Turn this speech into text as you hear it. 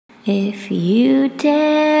If you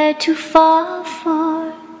dare to fall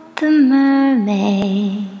for the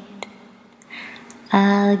mermaid,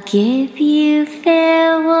 I'll give you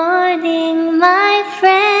fair warning, my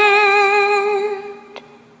friend.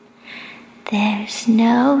 There's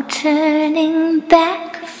no turning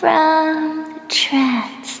back from the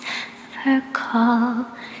trance of her call.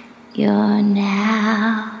 You're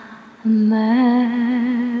now a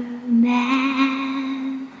merman.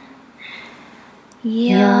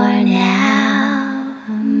 You're now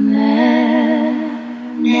a merman.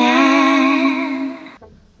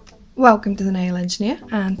 Welcome to the Nail Engineer,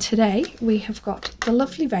 and today we have got the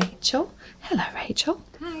lovely Rachel. Hello Rachel.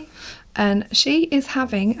 Hi. And she is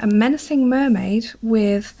having a menacing mermaid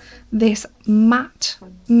with this matte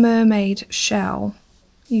mermaid shell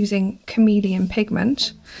using chameleon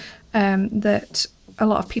pigment that a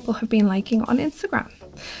lot of people have been liking on Instagram.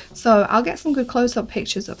 So I'll get some good close-up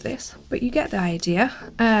pictures of this, but you get the idea.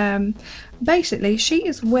 Basically, she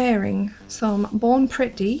is wearing some Born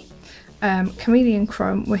Pretty Chameleon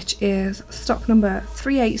Chrome, which is stock number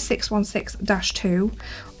 38616-2,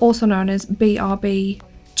 also known as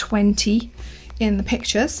BRB20 in the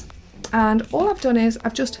pictures. And all I've done is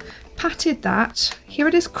I've just patted that. Here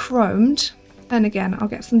it is chromed, and again I'll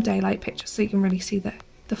get some daylight pictures so you can really see the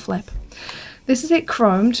flip. This is it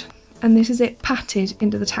chromed, and this is it patted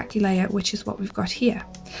into the tacky layer, which is what we've got here.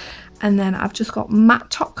 And then I've just got matte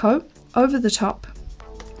top coat over the top,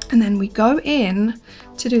 and then we go in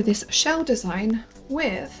to do this shell design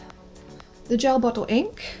with the gel bottle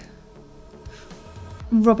ink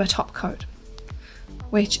rubber top coat,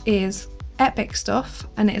 which is epic stuff,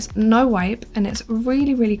 and it's no wipe, and it's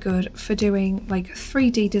really good for doing like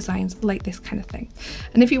 3D designs like this kind of thing.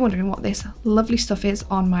 And if you're wondering what this lovely stuff is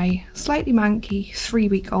on my slightly manky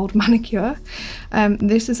 3-week-old manicure,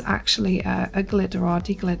 this is actually a glitter or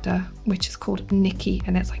deglitter, which is called Nikki,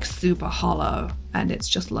 and it's like super hollow and it's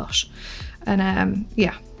just lush. And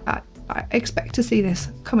yeah, I expect to see this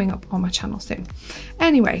coming up on my channel soon.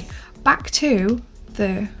 Anyway, back to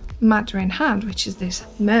the Mandarin hand, which is this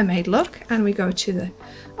mermaid look, and we go to the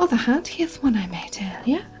other hand. Here's one I made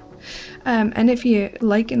earlier, and if you're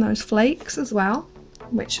liking those flakes as well,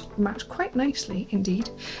 which match quite nicely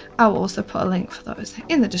indeed, I'll also put a link for those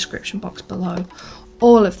in the description box below.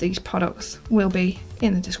 All of these products will be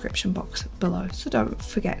in the description box below, so don't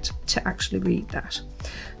forget to actually read that.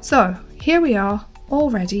 So here we are,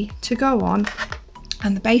 all ready to go on.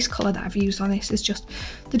 And the base colour that I've used on this is just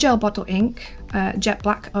the gel bottle ink, Jet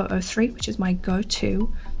Black 003, which is my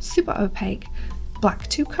go-to super opaque black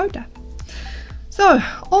 2 coder. So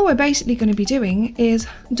all we're basically going to be doing is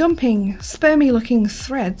dumping spermy looking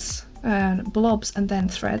threads, blobs and then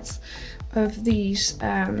threads of these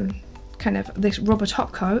kind of this rubber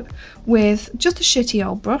top coat with just a shitty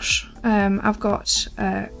old brush. I've got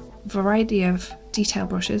a variety of detail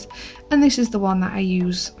brushes, and this is the one that I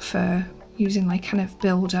use for using like kind of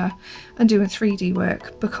builder and doing 3D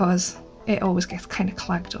work, because it always gets kind of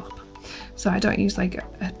clagged up, so I don't use like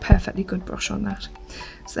a perfectly good brush on that.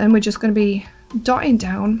 So then we're just going to be dotting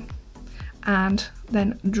down and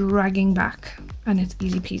then dragging back, and it's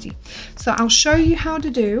easy peasy. So I'll show you how to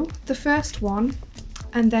do the first one,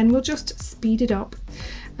 and then we'll just speed it up.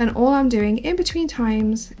 And all I'm doing in between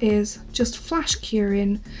times is just flash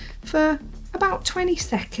curing for about 20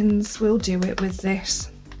 seconds. We'll do it with this.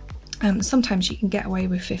 Sometimes you can get away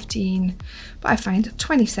with 15, but I find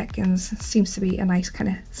 20 seconds seems to be a nice kind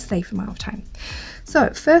of safe amount of time. So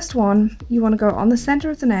first one, you want to go on the center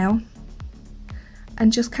of the nail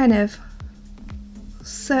and just kind of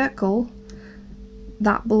circle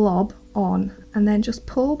that blob on, and then just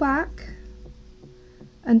pull back.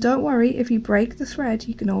 And don't worry, if you break the thread,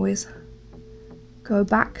 you can always go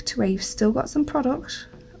back to where you've still got some product,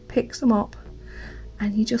 pick some up,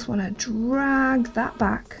 and you just want to drag that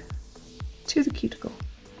back to the cuticle.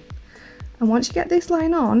 And once you get this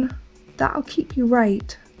line on, that'll keep you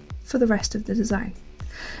right for the rest of the design.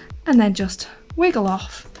 And then just wiggle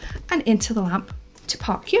off and into the lamp to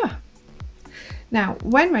part cure. Now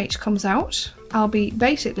when Rach comes out, I'll be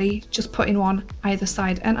basically just putting one either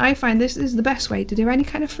side, and I find this is the best way to do any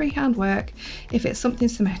kind of freehand work. If it's something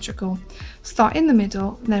symmetrical, start in the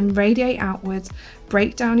middle, then radiate outwards,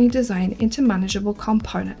 break down your design into manageable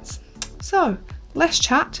components. So less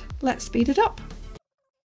chat, let's speed it up.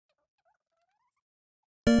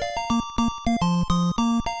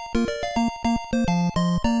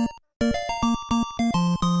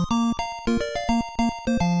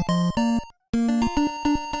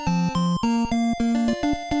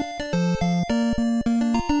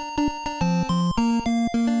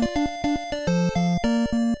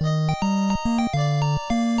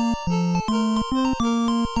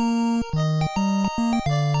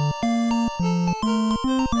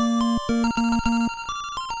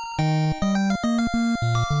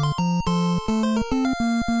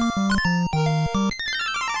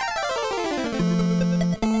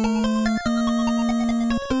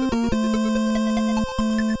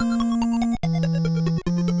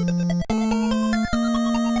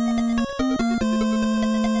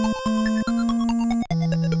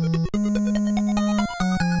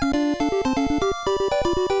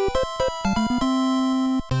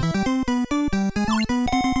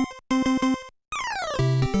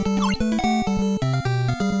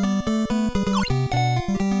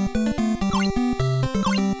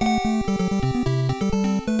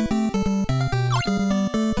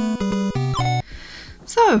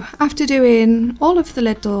 So after doing all of the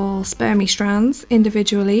little spermy strands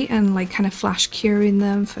individually and like kind of flash curing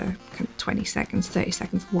them for kind of 20 seconds, 30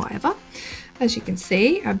 seconds, whatever, as you can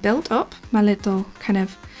see, I built up my little kind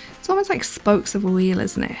of, it's almost like spokes of a wheel,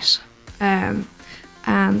 isn't it? And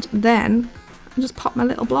then I just pop my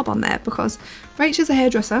little blob on there because Rachel's a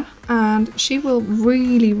hairdresser and she will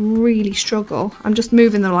really struggle. I'm just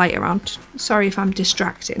moving the light around. Sorry if I'm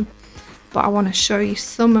distracting, but I want to show you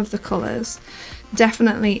some of the colours.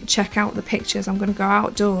 Definitely check out the pictures. I'm going to go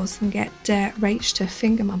outdoors and get Rach to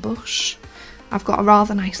finger my bush. I've got a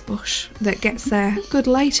rather nice bush that gets good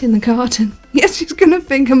light in the garden. Yes, she's going to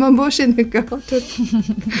finger my bush in the garden.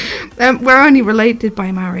 We're only related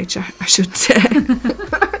by marriage, I should say.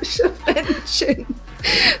 I should mention.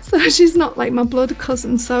 So she's not like my blood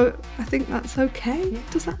cousin, so I think that's okay. Yeah.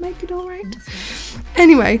 Does that make it all right?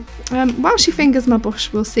 Anyway, while she fingers my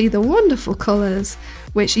bush, we'll see the wonderful colours,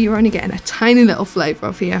 which you're only getting a tiny little flavour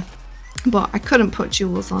of here. But I couldn't put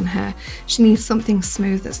jewels on her. She needs something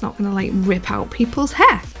smooth that's not going to like rip out people's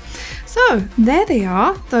hair. So there they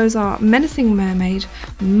are. Those are Menacing Mermaid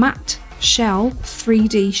matte shell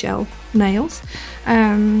 3D shell nails.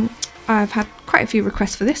 I've had quite a few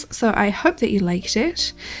requests for this, so I hope that you liked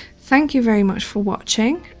it. Thank you very much for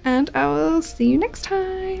watching, and I will see you next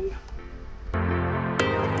time.